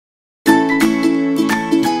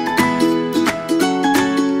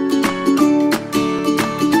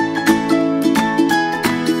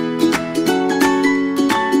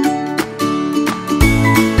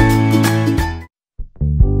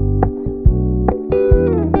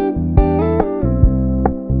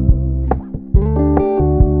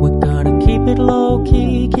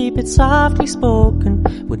It's softly spoken,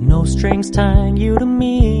 with no strings tying you to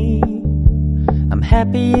me. I'm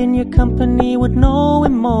happy in your company with no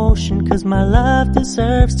emotion, 'cause my love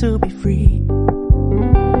deserves to be free.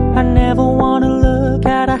 I never wanna look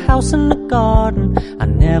at a house in the garden, I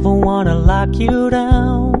never wanna lock you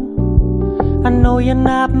down. I know you're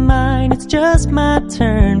not mine, it's just my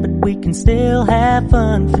turn, but we can still have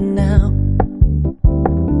fun for now.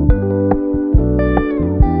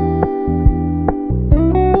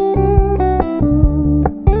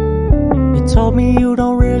 You told me you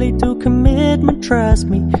don't really do commitment, trust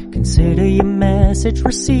me, consider your message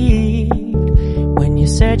received. When you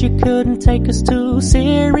said you couldn't take us too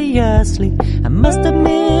seriously, I must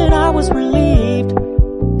admit I was relieved.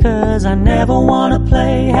 'Cause I never wanna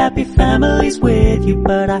play happy families with you,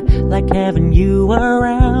 but I like having you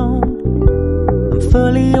around. I'm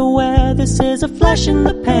fully aware this is a flash in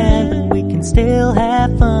the pan, but we can still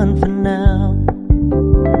have fun for now.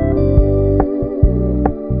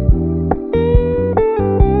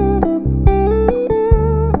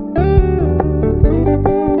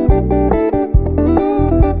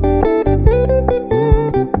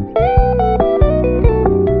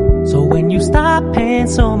 So when you stop paying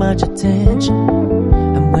so much attention,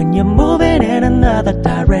 and when you're moving in another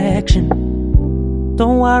direction,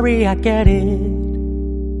 don't worry, I get it.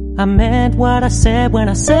 I meant what I said when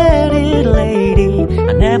I said it, lady.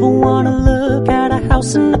 I never wanna look at a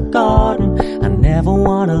house in the garden, I never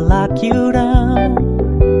wanna lock you down.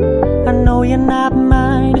 I know you're not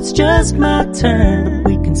mine, it's just my turn,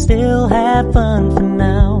 but we can still have fun for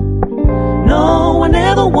now. No, I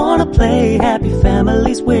never wanna play happy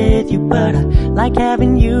families with you, but I like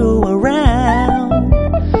having you around.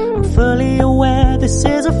 I'm fully aware this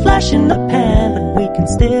is a flash in the pan, but we can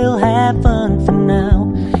still have fun for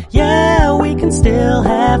now. Yeah, we can still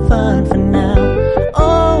have fun for now.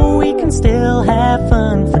 Oh, we can still have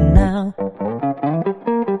fun for now.